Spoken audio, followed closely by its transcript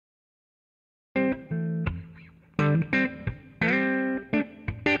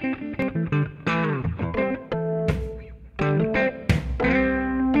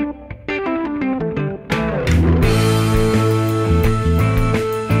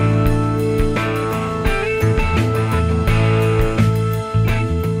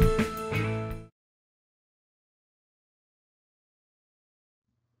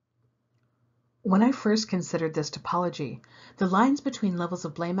When I first considered this topology, the lines between levels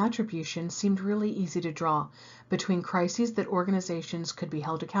of blame attribution seemed really easy to draw between crises that organizations could be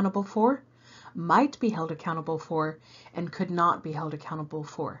held accountable for, might be held accountable for, and could not be held accountable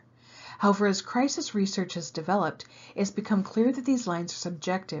for. However, as crisis research has developed, it's become clear that these lines are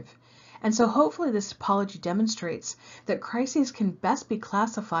subjective. And so hopefully this topology demonstrates that crises can best be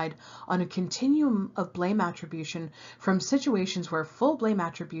classified on a continuum of blame attribution from situations where full blame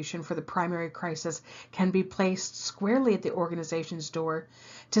attribution for the primary crisis can be placed squarely at the organization's door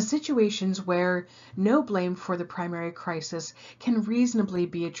to situations where no blame for the primary crisis can reasonably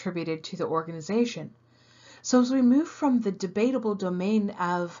be attributed to the organization. So as we move from the debatable domain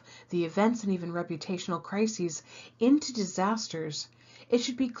of the events and even reputational crises into disasters, it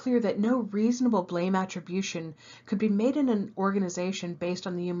should be clear that no reasonable blame attribution could be made in an organization based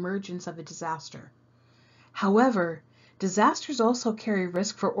on the emergence of a disaster. However, disasters also carry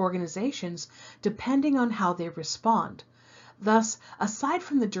risk for organizations depending on how they respond. Thus, aside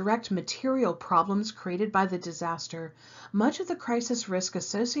from the direct material problems created by the disaster, much of the crisis risk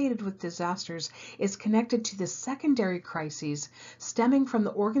associated with disasters is connected to the secondary crises stemming from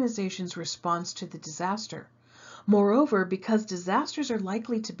the organization's response to the disaster. Moreover, because disasters are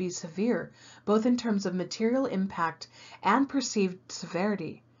likely to be severe, both in terms of material impact and perceived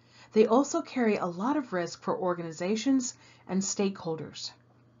severity, they also carry a lot of risk for organizations and stakeholders.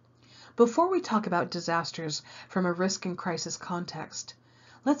 Before we talk about disasters from a risk and crisis context,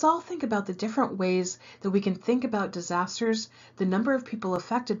 let's all think about the different ways that we can think about disasters, the number of people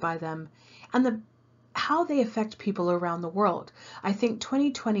affected by them, and how they affect people around the world. I think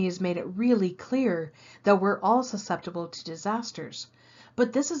 2020 has made it really clear that we're all susceptible to disasters.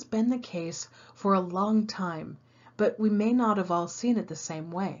 But this has been the case for a long time, but we may not have all seen it the same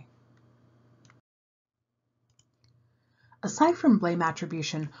way. Aside from blame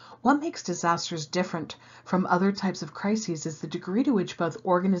attribution, what makes disasters different from other types of crises is the degree to which both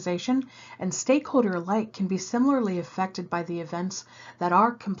organization and stakeholder alike can be similarly affected by the events that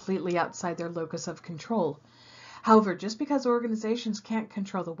are completely outside their locus of control. However, just because organizations can't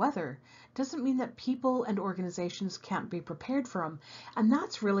control the weather doesn't mean that people and organizations can't be prepared for them, and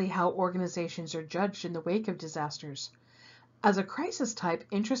that's really how organizations are judged in the wake of disasters. As a crisis type,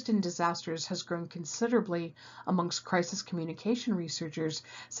 interest in disasters has grown considerably amongst crisis communication researchers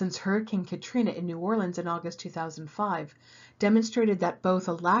since Hurricane Katrina in New Orleans in August 2005 demonstrated that both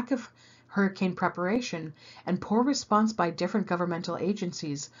a lack of hurricane preparation and poor response by different governmental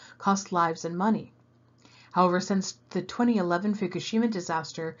agencies cost lives and money. However, since the 2011 Fukushima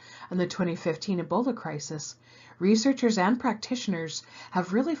disaster and the 2015 Ebola crisis, researchers and practitioners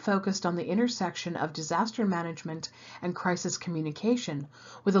have really focused on the intersection of disaster management and crisis communication,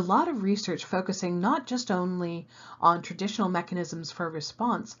 with a lot of research focusing not just only on traditional mechanisms for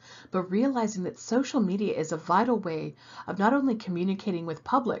response, but realizing that social media is a vital way of not only communicating with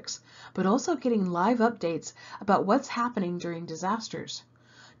publics, but also getting live updates about what's happening during disasters.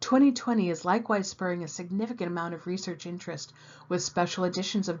 2020 is likewise spurring a significant amount of research interest, with special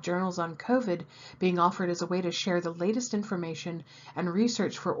editions of journals on COVID being offered as a way to share the latest information and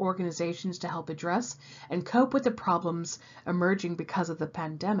research for organizations to help address and cope with the problems emerging because of the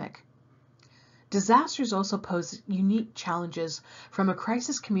pandemic. Disasters also pose unique challenges from a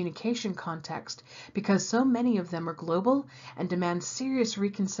crisis communication context because so many of them are global and demand serious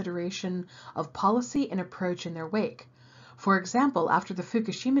reconsideration of policy and approach in their wake. For example, after the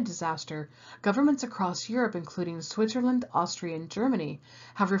Fukushima disaster, governments across Europe, including Switzerland, Austria, and Germany,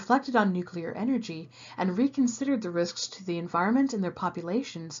 have reflected on nuclear energy and reconsidered the risks to the environment and their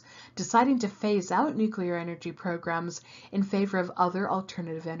populations, deciding to phase out nuclear energy programs in favor of other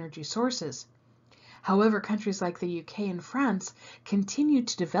alternative energy sources. However, countries like the UK and France continue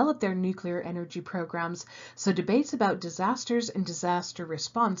to develop their nuclear energy programs, so debates about disasters and disaster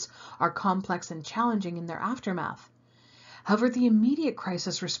response are complex and challenging in their aftermath. However, the immediate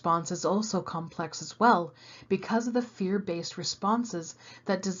crisis response is also complex as well because of the fear-based responses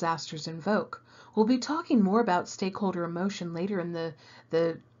that disasters invoke. We'll be talking more about stakeholder emotion later in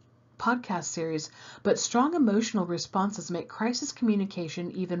the podcast series, but strong emotional responses make crisis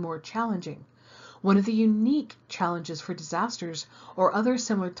communication even more challenging. One of the unique challenges for disasters or other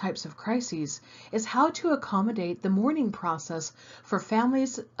similar types of crises is how to accommodate the mourning process for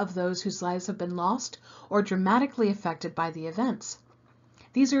families of those whose lives have been lost or dramatically affected by the events.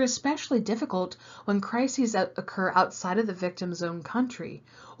 These are especially difficult when crises occur outside of the victim's own country,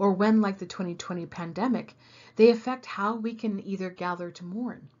 or when, like the 2020 pandemic, they affect how we can either gather to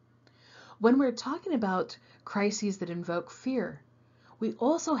mourn. When we're talking about crises that invoke fear, we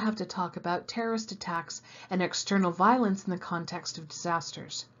also have to talk about terrorist attacks and external violence in the context of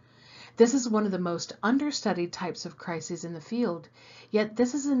disasters. This is one of the most understudied types of crises in the field, yet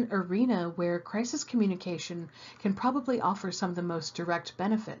this is an arena where crisis communication can probably offer some of the most direct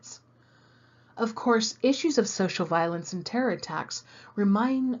benefits. Of course, issues of social violence and terror attacks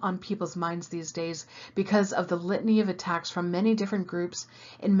remain on people's minds these days because of the litany of attacks from many different groups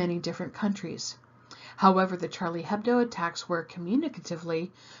in many different countries. However, the Charlie Hebdo attacks were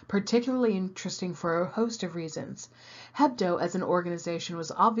communicatively particularly interesting for a host of reasons. Hebdo as an organization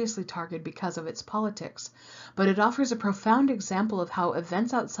was obviously targeted because of its politics, but it offers a profound example of how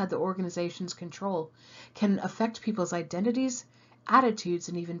events outside the organization's control can affect people's identities, attitudes,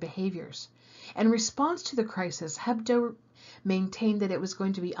 and even behaviors. In response to the crisis, Hebdo maintained that it was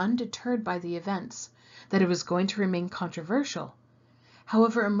going to be undeterred by the events, that it was going to remain controversial.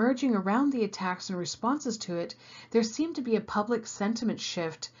 However, emerging around the attacks and responses to it, there seemed to be a public sentiment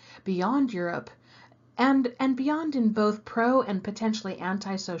shift beyond Europe and beyond in both pro and potentially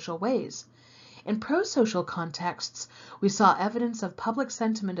antisocial ways. In pro-social contexts, we saw evidence of public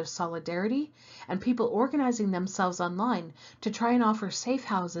sentiment of solidarity and people organizing themselves online to try and offer safe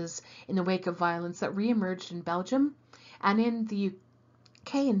houses in the wake of violence that re-emerged in Belgium and in the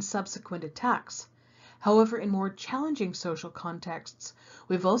UK in subsequent attacks. However, in more challenging social contexts,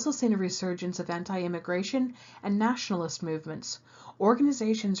 we've also seen a resurgence of anti-immigration and nationalist movements.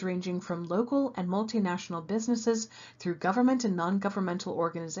 Organizations ranging from local and multinational businesses through government and non-governmental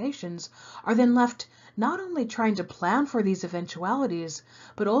organizations are then left not only trying to plan for these eventualities,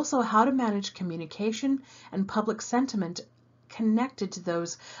 but also how to manage communication and public sentiment connected to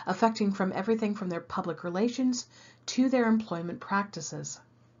those affecting from everything from their public relations to their employment practices.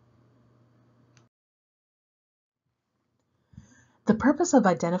 The purpose of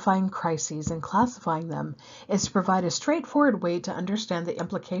identifying crises and classifying them is to provide a straightforward way to understand the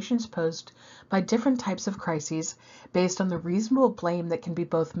implications posed by different types of crises based on the reasonable blame that can be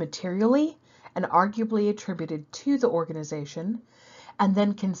both materially and arguably attributed to the organization, and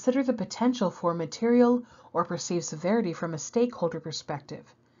then consider the potential for material or perceived severity from a stakeholder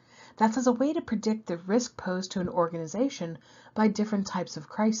perspective. That's as a way to predict the risk posed to an organization by different types of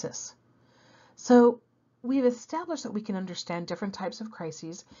crisis. So, we've established that we can understand different types of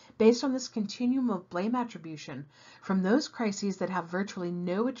crises based on this continuum of blame attribution, from those crises that have virtually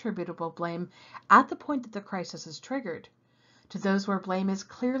no attributable blame at the point that the crisis is triggered, to those where blame is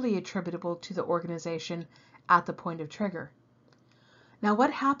clearly attributable to the organization at the point of trigger. Now,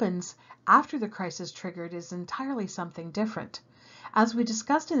 what happens after the crisis triggered is entirely something different. As we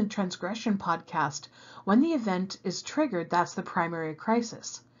discussed in the Transgression podcast, when the event is triggered, that's the primary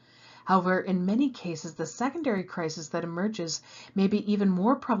crisis. However, in many cases, the secondary crisis that emerges may be even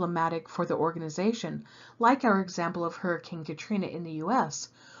more problematic for the organization, like our example of Hurricane Katrina in the US,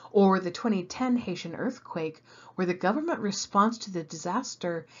 or the 2010 Haitian earthquake, where the government response to the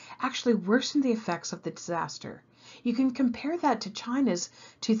disaster actually worsened the effects of the disaster. You can compare that to China's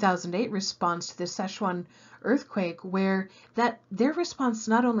 2008 response to the Sichuan earthquake, where their response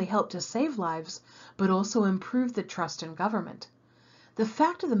not only helped to save lives, but also improved the trust in government. The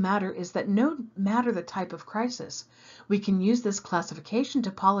fact of the matter is that no matter the type of crisis, we can use this classification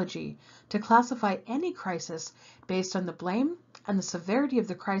topology to classify any crisis based on the blame and the severity of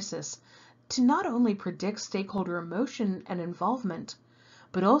the crisis to not only predict stakeholder emotion and involvement,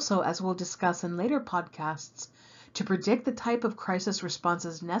 but also, as we'll discuss in later podcasts, to predict the type of crisis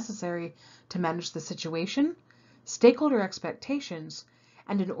responses necessary to manage the situation, stakeholder expectations,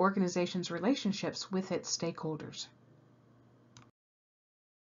 and an organization's relationships with its stakeholders.